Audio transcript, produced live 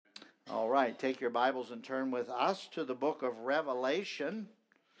right, take your Bibles and turn with us to the book of Revelation.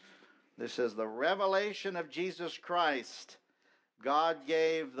 This is the revelation of Jesus Christ. God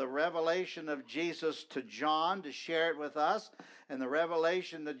gave the revelation of Jesus to John to share it with us, and the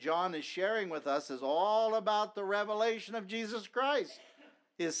revelation that John is sharing with us is all about the revelation of Jesus Christ,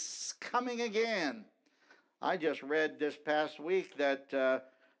 his coming again. I just read this past week that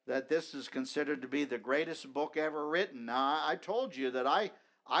this is considered to be the greatest book ever written. Now, I told you that I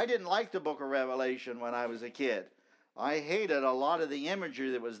didn't like the book of Revelation when I was a kid. I hated a lot of the imagery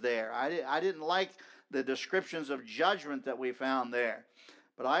that was there. I didn't like the descriptions of judgment that we found there.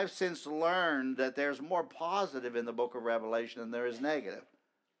 But I've since learned that there's more positive in the book of Revelation than there is negative.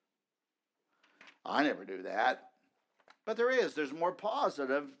 I never do that. But there's more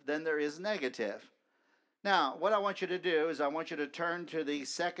positive than there is negative. Now, what I want you to do is I want you to turn to the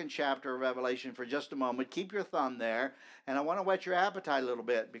second chapter of Revelation for just a moment. Keep your thumb there, and I want to whet your appetite a little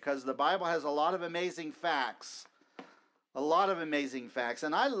bit because the Bible has a lot of amazing facts. A lot of amazing facts.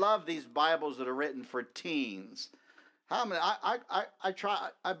 And I love these Bibles that are written for teens. How many?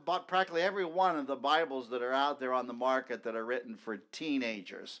 I bought practically every one of the Bibles that are out there on the market that are written for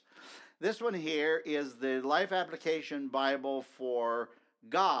teenagers. This one here is the Life Application Bible for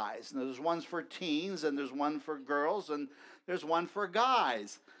guys. And there's ones for teens, and there's one for girls, and there's one for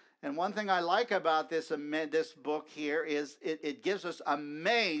guys. And one thing I like about this book here is it gives us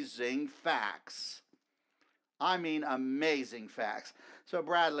amazing facts. I mean amazing facts. So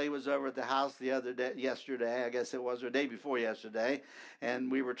Bradley was over at the house yesterday, I guess it was, or the day before yesterday,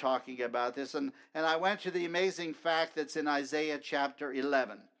 and we were talking about this. And I went to the amazing fact that's in Isaiah chapter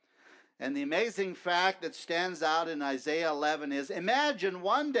 11. And the amazing fact that stands out in Isaiah 11 is, imagine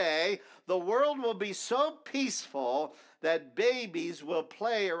one day the world will be so peaceful that babies will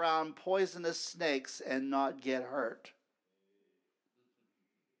play around poisonous snakes and not get hurt.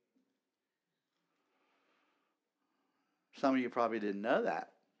 Some of you probably didn't know that.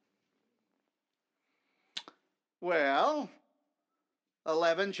 Well,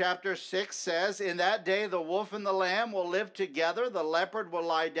 11 chapter 6 says, in that day the wolf and the lamb will live together, the leopard will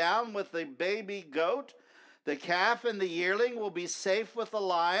lie down with the baby goat, the calf and the yearling will be safe with the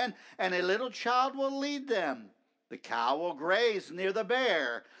lion, and a little child will lead them. The cow will graze near the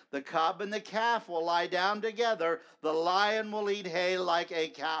bear, the cub and the calf will lie down together, the lion will eat hay like a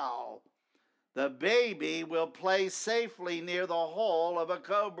cow. The baby will play safely near the hole of a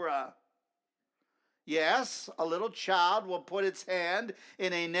cobra. Yes, a little child will put its hand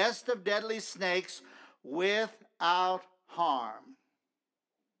in a nest of deadly snakes without harm.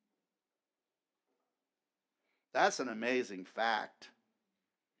 That's an amazing fact.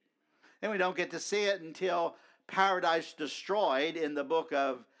 And we don't get to see it until Paradise Destroyed in the book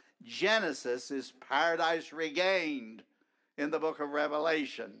of Genesis is Paradise Regained in the book of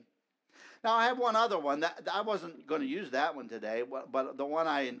Revelation. Now, I have one other one. I wasn't going to use that one today, but the one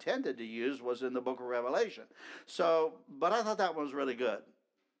I intended to use was in the book of Revelation. But I thought that one was really good.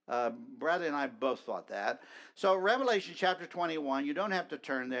 Bradley and I both thought that. So Revelation chapter 21, you don't have to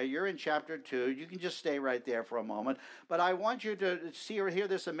turn there. You're in chapter 2. You can just stay right there for a moment. But I want you to see or hear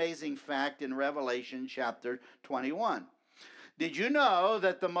this amazing fact in Revelation chapter 21. Did you know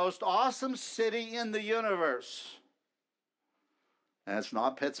that the most awesome city in the universe, and it's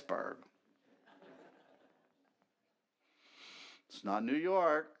not Pittsburgh, it's not New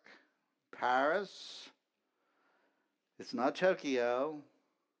York, Paris, it's not Tokyo.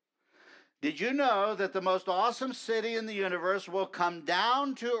 Did you know that the most awesome city in the universe will come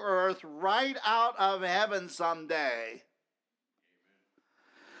down to earth right out of heaven someday?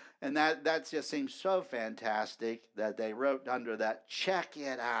 And that just seems so fantastic that they wrote under that, check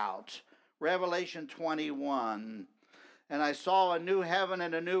it out. Revelation 21. And I saw a new heaven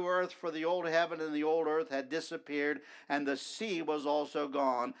and a new earth, for the old heaven and the old earth had disappeared, and the sea was also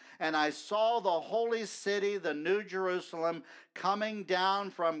gone. And I saw the holy city, the new Jerusalem, coming down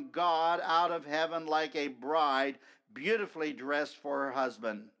from God out of heaven like a bride, beautifully dressed for her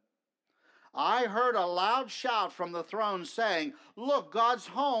husband. I heard a loud shout from the throne saying, look, God's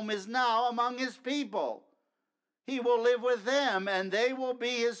home is now among his people. He will live with them, and they will be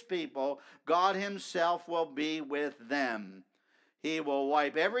his people. God himself will be with them. He will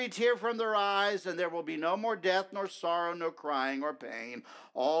wipe every tear from their eyes, and there will be no more death, nor sorrow, nor crying, or pain.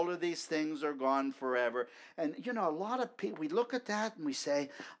 All of these things are gone forever. And, you know, a lot of people, we look at that and we say,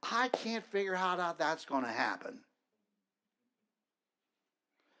 I can't figure out how that's going to happen.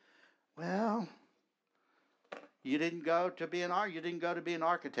 Well, you didn't go to be an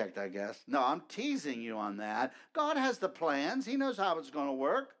architect, I guess. No, I'm teasing you on that. God has the plans. He knows how it's going to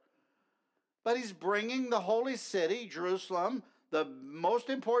work. But he's bringing the holy city, Jerusalem, the most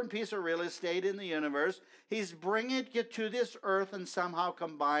important piece of real estate in the universe. He's bringing it to this earth and somehow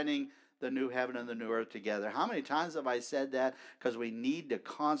combining the new heaven and the new earth together. How many times have I said that? Because we need to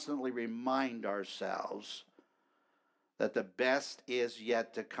constantly remind ourselves that the best is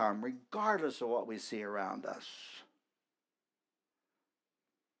yet to come, regardless of what we see around us.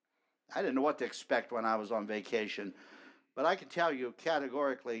 I didn't know what to expect when I was on vacation, but I can tell you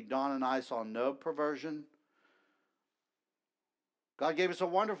categorically, Dawn and I saw no perversion. God gave us a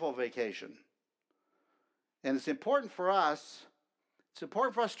wonderful vacation. And it's important for us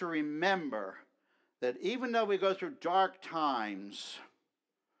to remember that even though we go through dark times,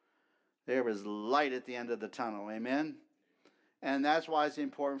 there is light at the end of the tunnel. Amen? And that's why it's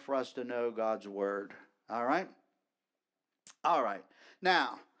important for us to know God's word. All right? All right.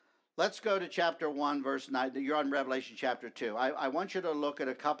 Now, let's go to chapter 1, verse 9. You're on Revelation chapter 2. I want you to look at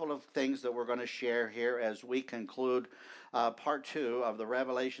a couple of things that we're going to share here as we conclude part 2 of the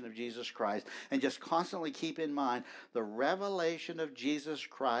revelation of Jesus Christ. And just constantly keep in mind, the revelation of Jesus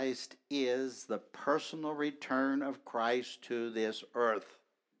Christ is the personal return of Christ to this earth.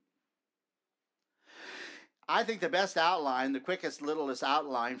 I think the best outline, the quickest, littlest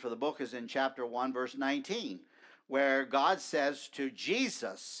outline for the book is in chapter 1, verse 19, where God says to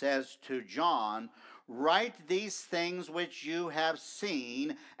Jesus, says to John, write these things which you have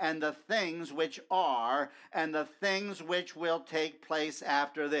seen, and the things which are, and the things which will take place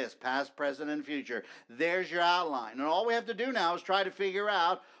after this, past, present, and future. There's your outline. And all we have to do now is try to figure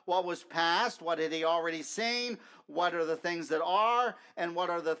out what was past, what had he already seen, what are the things that are, and what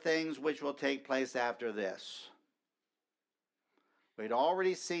are the things which will take place after this. We'd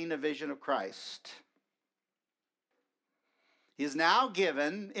already seen the vision of Christ. He's now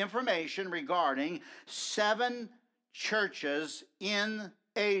given information regarding 7 churches in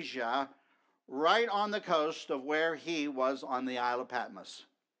Asia, right on the coast of where he was on the Isle of Patmos.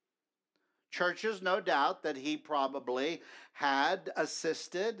 Churches, no doubt, that he probably had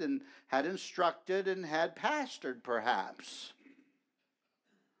assisted and had instructed and had pastored, perhaps.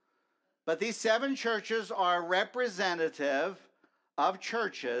 But these 7 churches are representative of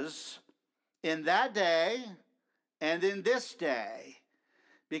churches in that day and in this day,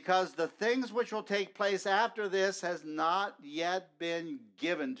 because the things which will take place after this has not yet been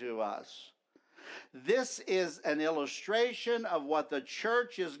given to us. This is an illustration of what the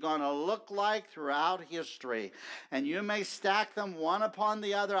church is going to look like throughout history. And you may stack them one upon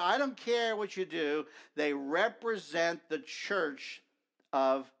the other. I don't care what you do. They represent the church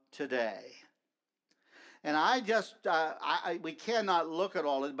of today. And we cannot look at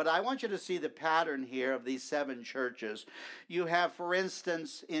all of it, but I want you to see the pattern here of these 7 churches. You have, for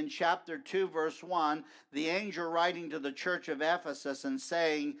instance, in chapter 2, verse 1, the angel writing to the church of Ephesus and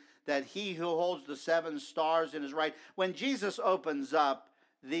saying that he who holds the 7 stars in his right. When Jesus opens up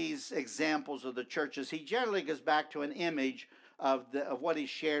these examples of the churches, he generally goes back to an image of what he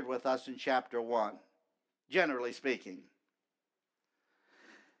shared with us in chapter 1, generally speaking.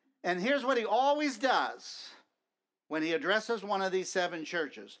 And here's what he always does when he addresses one of these 7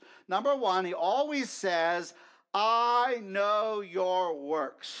 churches. Number 1, he always says, I know your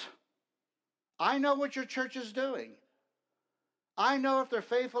works. I know what your church is doing. I know if they're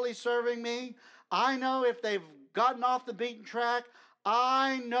faithfully serving me. I know if they've gotten off the beaten track.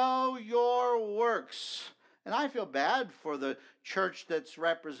 I know your works. And I feel bad for the church that's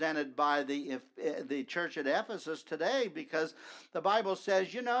represented by the church at Ephesus today, because the Bible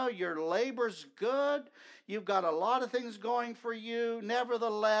says, your labor's good. You've got a lot of things going for you.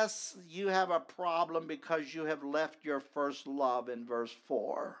 Nevertheless, you have a problem because you have left your first love in verse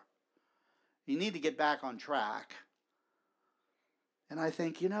 4. You need to get back on track. And I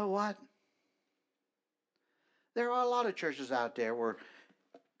think, you know what? There are a lot of churches out there where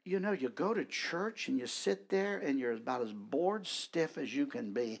you go to church and you sit there and you're about as bored stiff as you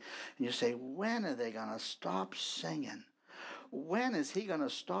can be. And you say, when are they going to stop singing? When is he going to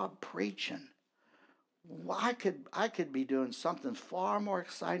stop preaching? Well, I could be doing something far more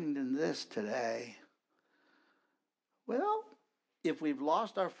exciting than this today. Well, if we've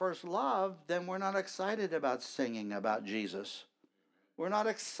lost our first love, then we're not excited about singing about Jesus. We're not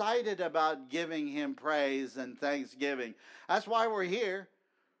excited about giving him praise and thanksgiving. That's why we're here.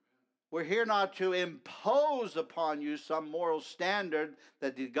 We're here not to impose upon you some moral standard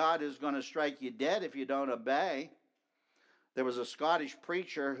that God is going to strike you dead if you don't obey. There was a Scottish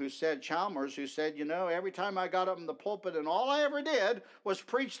preacher Chalmers, who said, every time I got up in the pulpit and all I ever did was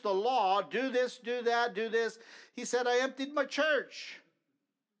preach the law, do this, do that, do this. He said, I emptied my church.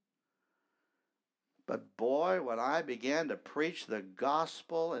 But boy, when I began to preach the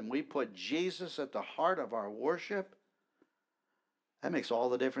gospel and we put Jesus at the heart of our worship, That makes all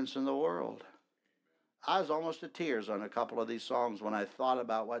the difference in the world. I was almost to tears on a couple of these songs when I thought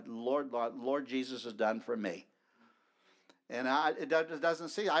about what Lord Jesus has done for me. And it doesn't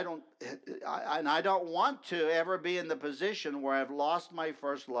see. I don't want to ever be in the position where I've lost my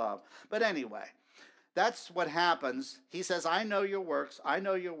first love. But anyway, that's what happens. He says, I know your works, I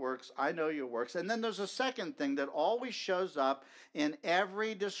know your works, I know your works. And then there's a second thing that always shows up in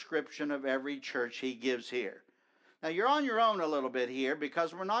every description of every church he gives here. Now, you're on your own a little bit here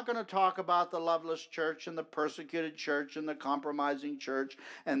because we're not going to talk about the loveless church and the persecuted church and the compromising church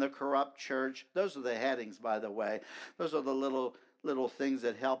and the corrupt church. Those are the headings, by the way. Those are the little things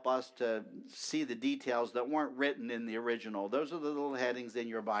that help us to see the details that weren't written in the original. Those are the little headings in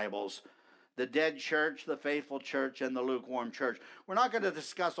your Bibles. The dead church, the faithful church, and the lukewarm church. We're not going to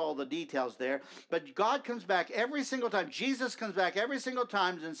discuss all the details there, but God comes back every single time. Jesus comes back every single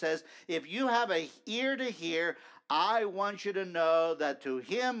time and says, if you have an ear to hear, I want you to know that to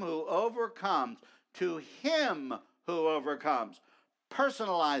him who overcomes,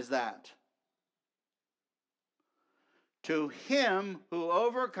 personalize that. To him who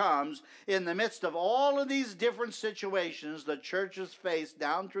overcomes, in the midst of all of these different situations the church has faced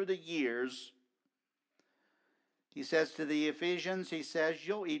down through the years, he says to the Ephesians, he says,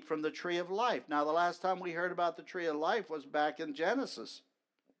 you'll eat from the tree of life. Now, the last time we heard about the tree of life was back in Genesis.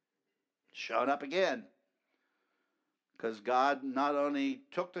 Showed up again. Because God not only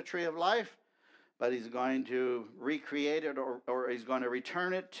took the tree of life, but he's going to recreate it or he's going to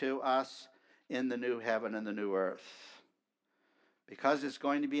return it to us in the new heaven and the new earth. Because it's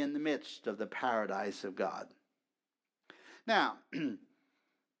going to be in the midst of the paradise of God. Now,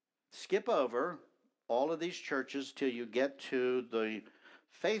 skip over all of these churches till you get to the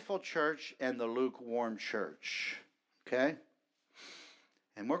faithful church and the lukewarm church. Okay?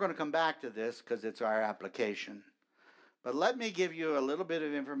 And we're going to come back to this because it's our application. But let me give you a little bit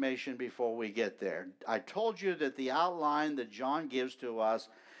of information before we get there. I told you that the outline that John gives to us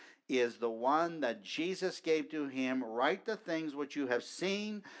is the one that Jesus gave to him. Write the things which you have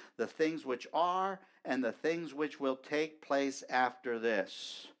seen, the things which are, and the things which will take place after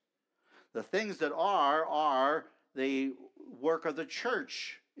this. The things that are the work of the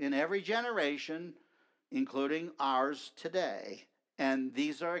church in every generation, including ours today. And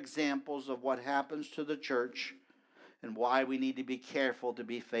these are examples of what happens to the church and why we need to be careful to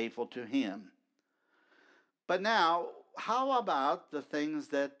be faithful to him. But now, how about the things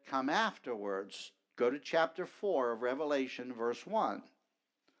that come afterwards? Go to chapter 4 of Revelation, verse 1.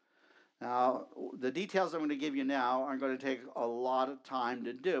 Now, the details I'm going to give you now aren't going to take a lot of time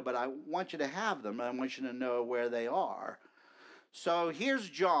to do, but I want you to have them. I want you to know where they are. So here's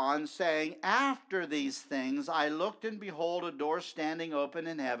John saying, after these things I looked, and behold, a door standing open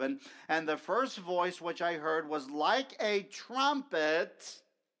in heaven, and the first voice which I heard was like a trumpet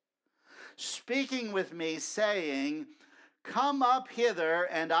speaking with me, saying, come up hither,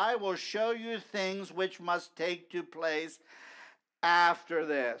 and I will show you things which must take to place after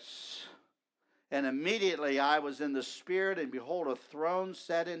this. And immediately I was in the Spirit, and behold, a throne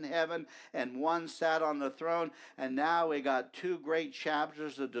set in heaven, and one sat on the throne. And now we got two great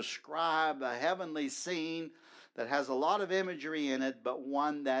chapters that describe a heavenly scene that has a lot of imagery in it, but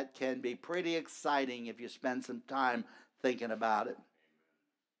one that can be pretty exciting if you spend some time thinking about it.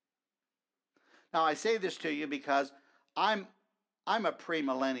 Now, I say this to you because I'm a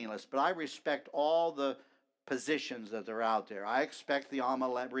premillennialist, but I respect all the positions that are out there. I respect the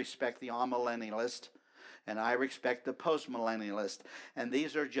amillennialist, and I respect the postmillennialist. And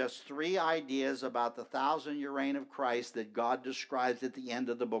these are just three ideas about the 1,000-year reign of Christ that God describes at the end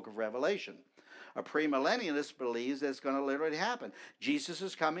of the book of Revelation. A premillennialist believes that it's going to literally happen. Jesus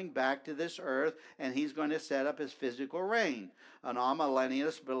is coming back to this earth, and he's going to set up his physical reign. An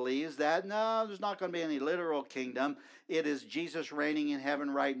amillennialist believes that, no, there's not going to be any literal kingdom. It is Jesus reigning in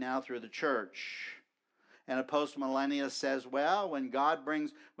heaven right now through the church. And a postmillennialist says, well, when God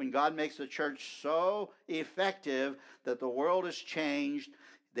makes the church so effective that the world is changed,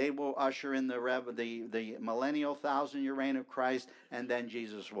 they will usher in the millennial 1,000-year reign of Christ, and then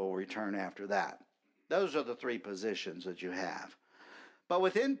Jesus will return after that. Those are the three positions that you have. But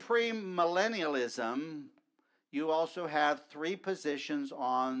within premillennialism, you also have three positions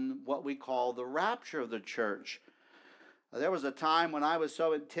on what we call the rapture of the church. There was a time when I was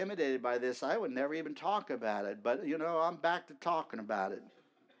so intimidated by this, I would never even talk about it. But, I'm back to talking about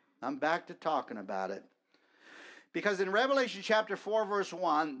it. Because in Revelation chapter 4, verse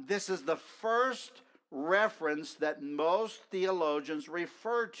 1, this is the first reference that most theologians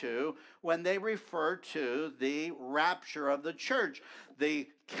refer to when they refer to the rapture of the church. The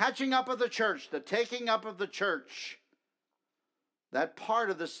catching up of the church, the taking up of the church. That part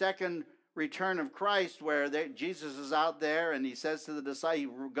of the second return of Christ where Jesus is out there and he says to the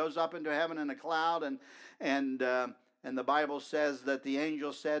disciples, he goes up into heaven in a cloud, and the Bible says that the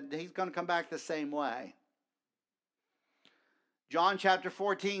angel said he's going to come back the same way. John chapter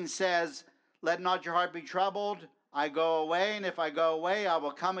 14 says, "Let not your heart be troubled. I go away, and if I go away, I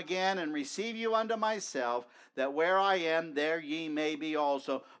will come again and receive you unto myself, that where I am, there ye may be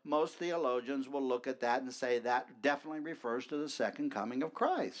also." Most theologians will look at that and say that definitely refers to the second coming of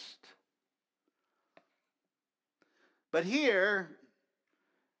Christ. But here's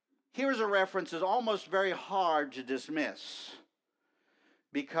a reference that's almost very hard to dismiss,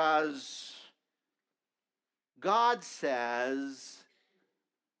 because God says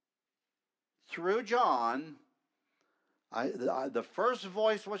through John, the first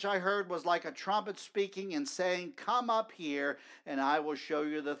voice which I heard was like a trumpet speaking and saying, "Come up here, and I will show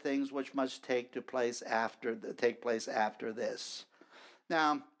you the things which must take place after this."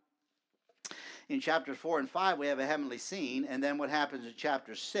 Now, in chapters 4 and 5, we have a heavenly scene, and then what happens in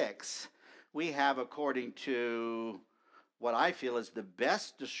chapter 6, we have, according to what I feel is the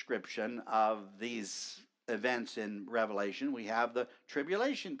best description of these events in Revelation, we have the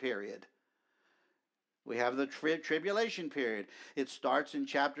tribulation period. We have the tribulation period. It starts in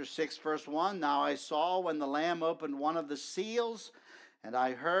chapter 6, verse 1. "Now I saw when the Lamb opened one of the seals, and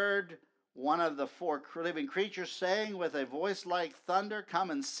I heard one of the four living creatures saying with a voice like thunder, 'Come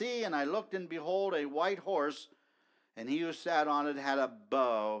and see.' And I looked, and behold, a white horse, and he who sat on it had a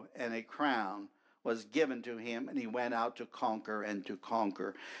bow, and a crown was given to him, and he went out to conquer and to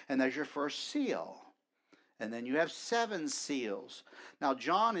conquer." And there's your first seal. And then you have 7 seals. Now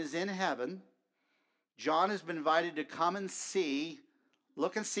John is in heaven. John has been invited to come and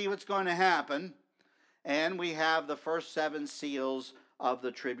look and see what's going to happen. And we have the first 7 seals of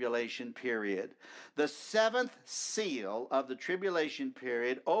the tribulation period. The 7th seal of the tribulation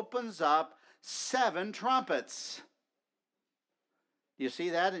period opens up 7 trumpets. You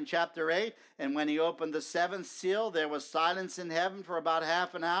see that in chapter 8? "And when he opened the 7th seal, there was silence in heaven for about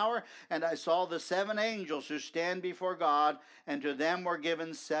half an hour. And I saw the 7 angels who stand before God, and to them were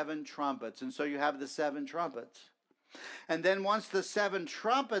given 7 trumpets." And so you have the 7 trumpets. And then once the 7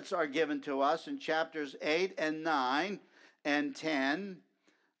 trumpets are given to us in chapters 8 and 9 and 10,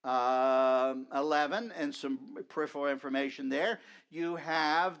 11, and some peripheral information there, you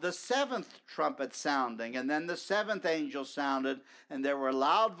have the 7th trumpet sounding, and then the 7th angel sounded, and there were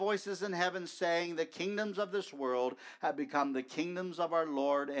loud voices in heaven saying, "The kingdoms of this world have become the kingdoms of our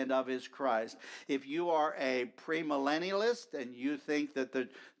Lord and of his Christ." If you are a premillennialist and you think that the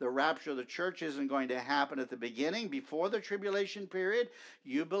rapture of the church isn't going to happen at the beginning, before the tribulation period,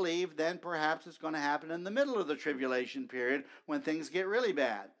 you believe then perhaps it's going to happen in the middle of the tribulation period when things get really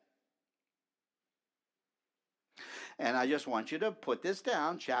bad. And I just want you to put this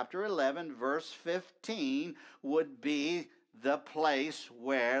down. Chapter 11, verse 15 would be the place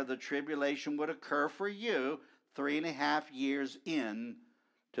where the tribulation would occur for you 3.5 years in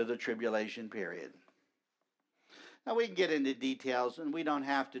to the tribulation period. Now we can get into details, and we don't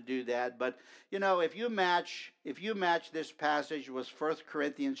have to do that, but if you match this passage with 1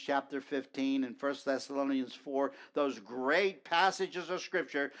 Corinthians chapter 15 and 1 Thessalonians 4, those great passages of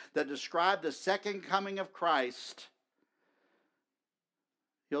Scripture that describe the second coming of Christ,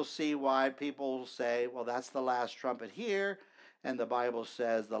 you'll see why people say, well, that's the last trumpet here, and the Bible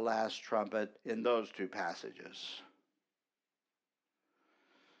says the last trumpet in those 2 passages.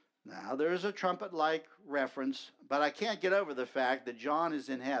 Now, there is a trumpet-like reference, but I can't get over the fact that John is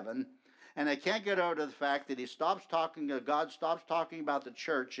in heaven, and I can't get over the fact that God stops talking about the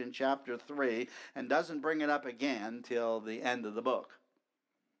church in chapter 3 and doesn't bring it up again till the end of the book.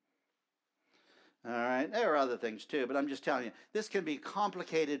 All right, there are other things too, but I'm just telling you, this can be a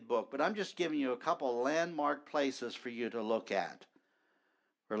complicated book, but I'm just giving you a couple landmark places for you to look at.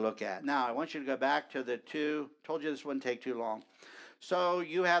 Now, I want you to go back to the 2, told you this wouldn't take too long. So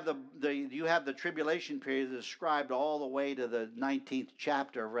you have the tribulation period described all the way to the 19th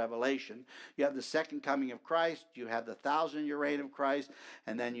chapter of Revelation. You have the second coming of Christ, you have the 1,000-year reign of Christ,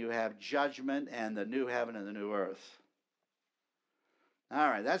 and then you have judgment and the new heaven and the new earth. All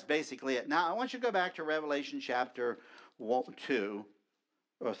right, that's basically it. Now, I want you to go back to Revelation chapter 2,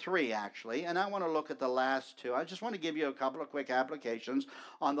 or 3 actually, and I want to look at the last 2. I just want to give you a couple of quick applications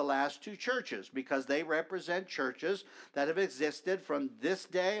on the last 2 churches, because they represent churches that have existed from this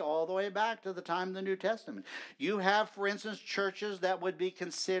day all the way back to the time of the New Testament. You have, for instance, churches that would be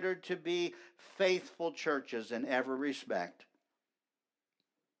considered to be faithful churches in every respect.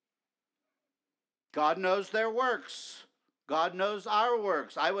 God knows their works. God knows our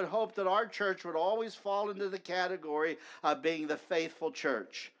works. I would hope that our church would always fall into the category of being the faithful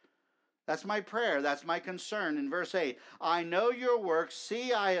church. That's my prayer. That's my concern. In verse 8, I know your works.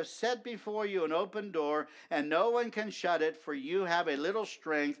 See, I have set before you an open door, and no one can shut it, for you have a little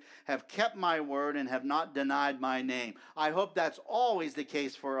strength, have kept my word, and have not denied my name. I hope that's always the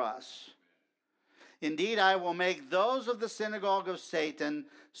case for us. Indeed, I will make those of the synagogue of Satan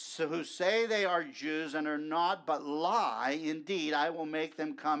who say they are Jews and are not, but lie. Indeed, I will make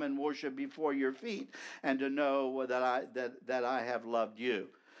them come and worship before your feet, and to know that I have loved you.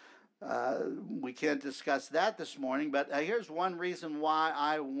 We can't discuss that this morning, but here's one reason why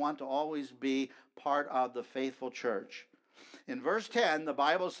I want to always be part of the faithful church. In verse 10, the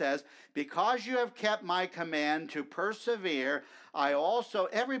Bible says, because you have kept my command to persevere, I also,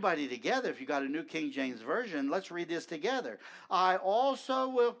 everybody together, if you got a New King James Version, let's read this together. I also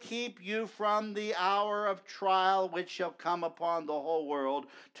will keep you from the hour of trial which shall come upon the whole world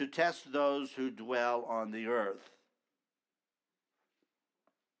to test those who dwell on the earth.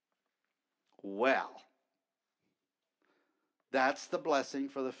 Well, that's the blessing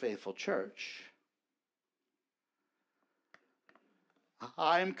for the faithful church.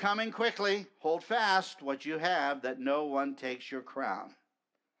 I am coming quickly. Hold fast what you have, that no one takes your crown.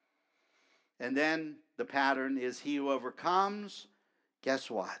 And then the pattern is he who overcomes,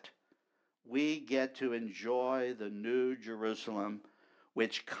 guess what? We get to enjoy the new Jerusalem,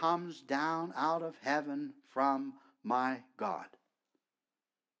 which comes down out of heaven from my God.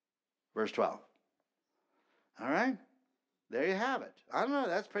 Verse 12. All right? There you have it. I don't know,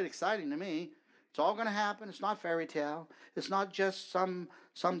 that's pretty exciting to me. It's all going to happen. It's not fairy tale. It's not just some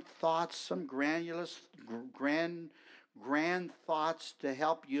thoughts, some grand thoughts to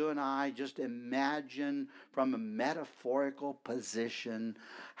help you and I just imagine from a metaphorical position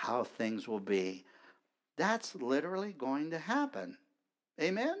how things will be. That's literally going to happen.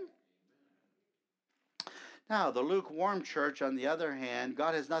 Amen? Now, the lukewarm church, on the other hand,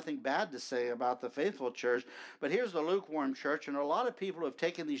 God has nothing bad to say about the faithful church, but here's the lukewarm church, and a lot of people have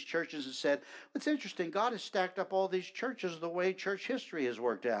taken these churches and said, what's interesting, God has stacked up all these churches the way church history has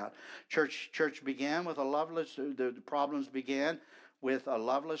worked out. Church began with a loveless, the problems began with a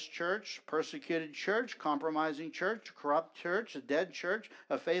loveless church, persecuted church, compromising church, corrupt church, a dead church,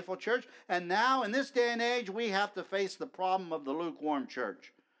 a faithful church, and now, in this day and age, we have to face the problem of the lukewarm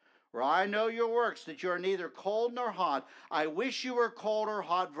church. For I know your works, that you are neither cold nor hot. I wish you were cold or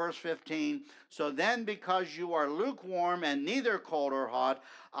hot, verse 15. So then, because you are lukewarm and neither cold or hot,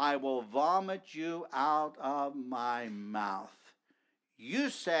 I will vomit you out of my mouth. You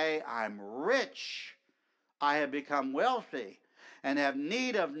say, I'm rich, I have become wealthy, and have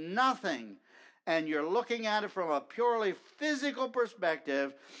need of nothing. And you're looking at it from a purely physical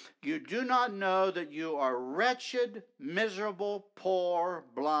perspective. You do not know that you are wretched, miserable, poor,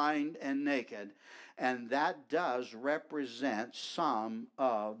 blind, and naked. And that does represent some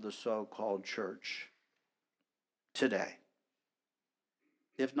of the so-called church today,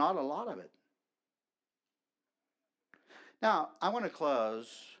 if not a lot of it. Now, I want to close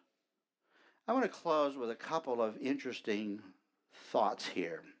with a couple of interesting thoughts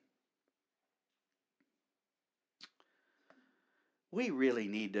here. We really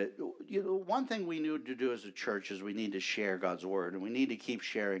need to, one thing we need to do as a church is we need to share God's word, and we need to keep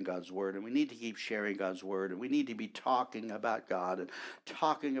sharing God's word, and we need to keep sharing God's word, and we need to be talking about God and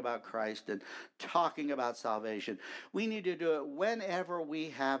talking about Christ and talking about salvation. We need to do it whenever we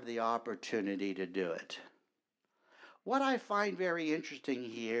have the opportunity to do it. What I find very interesting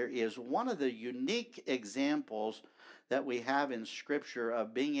here is one of the unique examples that we have in Scripture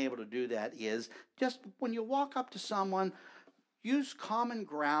of being able to do that is just when you walk up to someone, use common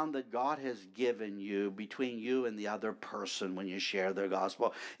ground that God has given you between you and the other person when you share the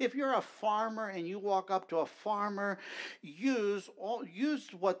gospel. If you're a farmer and you walk up to a farmer, use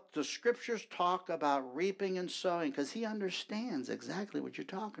what the Scriptures talk about reaping and sowing, because he understands exactly what you're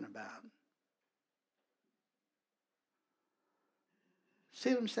talking about. See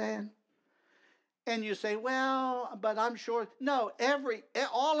what I'm saying? And you say, well, but I'm sure. No,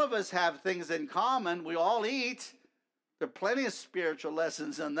 all of us have things in common. We all eat. There are plenty of spiritual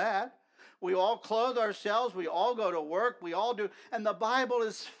lessons in that. We all clothe ourselves. We all go to work. We all do. And the Bible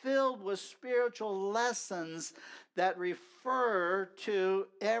is filled with spiritual lessons that refer to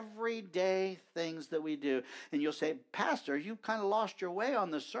everyday things that we do. And you'll say, Pastor, you kind of lost your way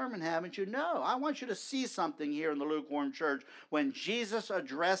on the sermon, haven't you? No, I want you to see something here in the lukewarm church. When Jesus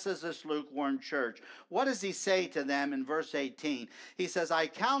addresses this lukewarm church, what does he say to them in verse 18? He says, I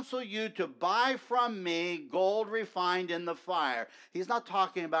counsel you to buy from me gold refined in the fire. He's not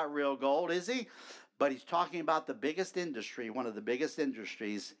talking about real gold, is he? But he's talking about the biggest industry, one of the biggest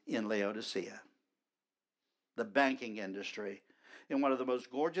industries in Laodicea, the banking industry. In one of the most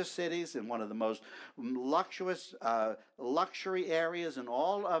gorgeous cities, in one of the most luxurious luxury areas in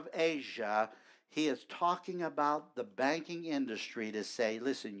all of Asia, he is talking about the banking industry to say,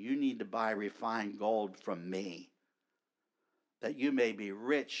 listen, you need to buy refined gold from me, that you may be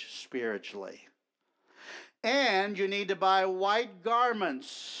rich spiritually. And you need to buy white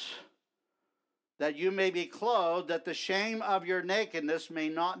garments, that you may be clothed, that the shame of your nakedness may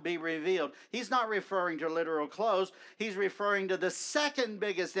not be revealed. He's not referring to literal clothes. He's referring to the second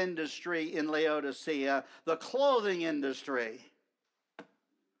biggest industry in Laodicea, the clothing industry,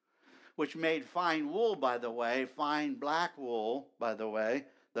 which made fine wool, by the way, fine black wool, by the way,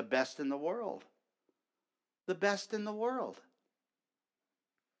 the best in the world. The best in the world.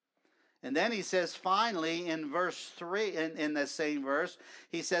 And then he says, finally, in verse 3, in the same verse,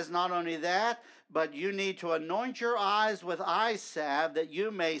 he says, not only that, but you need to anoint your eyes with eye salve that you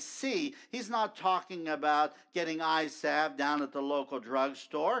may see. He's not talking about getting eye salve down at the local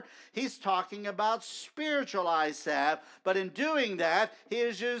drugstore. He's talking about spiritual eye salve. But in doing that, he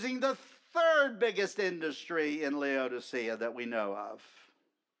is using the third biggest industry in Laodicea that we know of.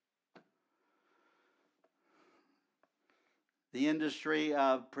 The industry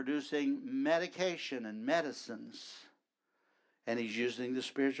of producing medication and medicines. And he's using the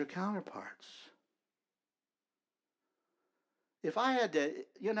spiritual counterparts. If I had to,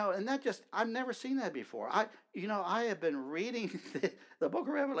 and that just, I've never seen that before. I have been reading the book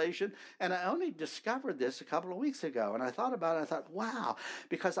of Revelation, and I only discovered this a couple of weeks ago. And I thought about it, I thought, wow,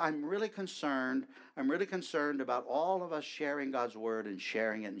 because I'm really concerned about all of us sharing God's word and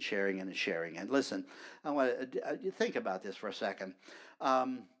sharing it and sharing it and sharing it. Listen, I want to think about this for a second.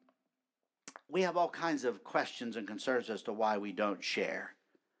 We have all kinds of questions and concerns as to why we don't share.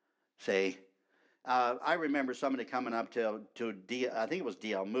 See? I remember somebody coming up to I think it was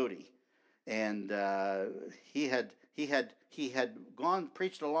D.L. Moody, and he had gone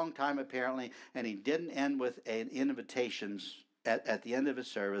preached a long time apparently, and he didn't end with an invitations at the end of his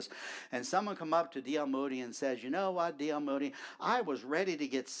service. And someone come up to D.L. Moody and says, you know what, D.L. Moody, I was ready to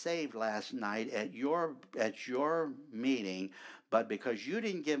get saved last night at your meeting, but because you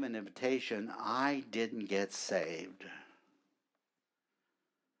didn't give an invitation, I didn't get saved.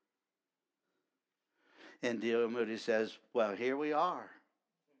 And D.L. Moody says, well, here we are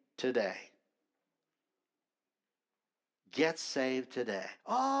today. Get saved today.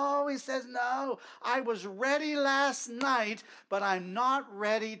 Oh, he says, no, I was ready last night, but I'm not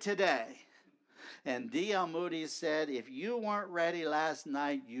ready today. And D.L. Moody said, if you weren't ready last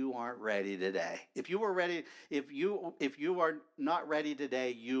night, you aren't ready today. If you were ready, if you are not ready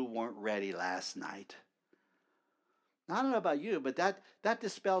today, you weren't ready last night. I don't know about you, but that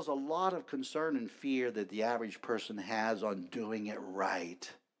dispels a lot of concern and fear that the average person has on doing it right.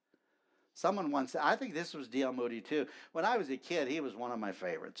 Someone once said, I think this was D.L. Moody too. When I was a kid, he was one of my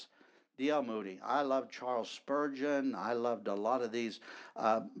favorites. D.L. Moody. I loved Charles Spurgeon. I loved a lot of these,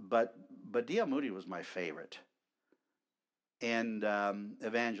 but D.L. Moody was my favorite. And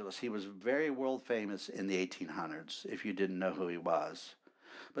evangelist. He was very world famous in the 1800s, if you didn't know who he was.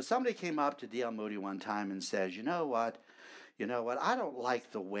 But somebody came up to D.L. Moody one time and says, you know what, I don't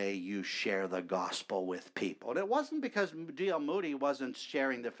like the way you share the gospel with people. And it wasn't because D.L. Moody wasn't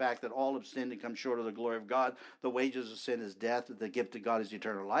sharing the fact that all have sinned and come short of the glory of God. The wages of sin is death, the gift of God is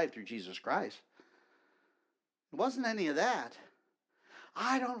eternal life through Jesus Christ. It wasn't any of that.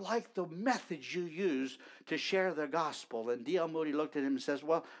 I don't like the methods you use to share the gospel. And D.L. Moody looked at him and says,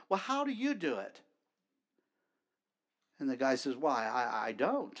 well, how do you do it? And the guy says, why? I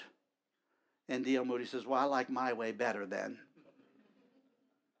don't. And D.L. Moody says, well, I like my way better then.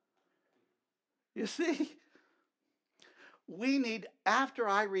 You see, we need, after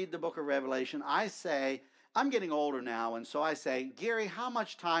I read the book of Revelation, I say, I'm getting older now, and so I say, Gary, how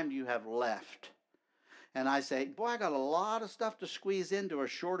much time do you have left? And I say, boy, I got a lot of stuff to squeeze into a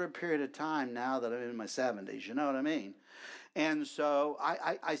shorter period of time now that I'm in my 70s. You know what I mean? And so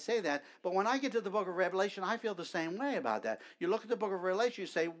I say that, but when I get to the book of Revelation, I feel the same way about that. You look at the book of Revelation, you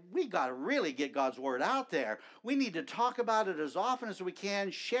say, we got to really get God's word out there. We need to talk about it as often as we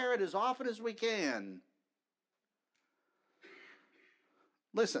can, share it as often as we can.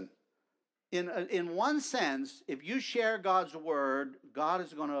 Listen, in one sense, if you share God's word, God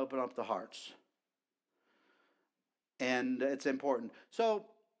is going to open up the hearts. And it's important. So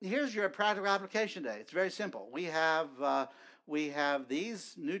here's your practical application today. It's very simple. We have we have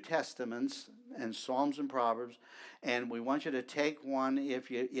these New Testaments and Psalms and Proverbs, and we want you to take one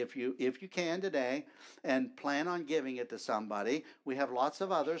if you can today, and plan on giving it to somebody. We have lots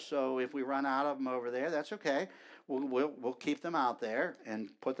of others, so if we run out of them over there, that's okay. We'll keep them out there and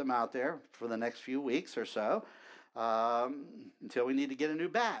put them out there for the next few weeks or so, until we need to get a new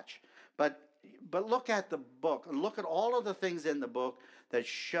batch. But look at the book, and look at all of the things in the book that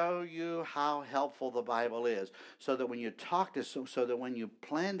show you how helpful the Bible is, so that when you so that when you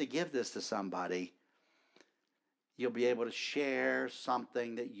plan to give this to somebody, you'll be able to share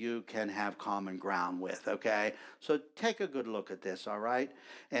something that you can have common ground with, okay? So take a good look at this, all right?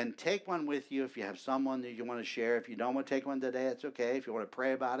 And take one with you if you have someone that you want to share. If you don't want to take one today, it's okay. If you want to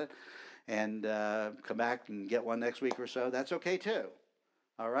pray about it and come back and get one next week or so, that's okay too,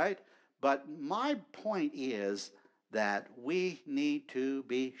 all right? But my point is that we need to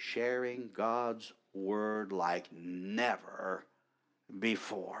be sharing God's word like never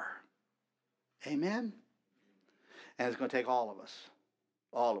before. Amen? And it's going to take all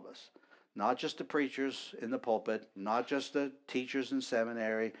of us, not just the preachers in the pulpit, not just the teachers in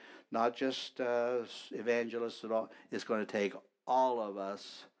seminary, not just evangelists at all. It's going to take all of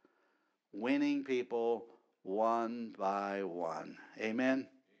us winning people one by one. Amen?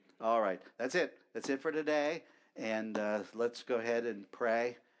 All right, that's it. That's it for today. And let's go ahead and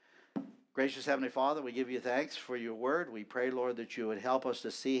pray. Gracious Heavenly Father, we give you thanks for your word. We pray, Lord, that you would help us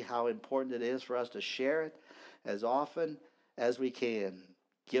to see how important it is for us to share it as often as we can.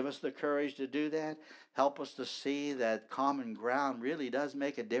 Give us the courage to do that. Help us to see that common ground really does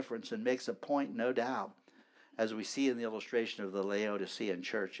make a difference and makes a point, no doubt, as we see in the illustration of the Laodicean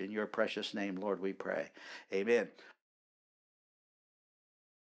church. In your precious name, Lord, we pray. Amen.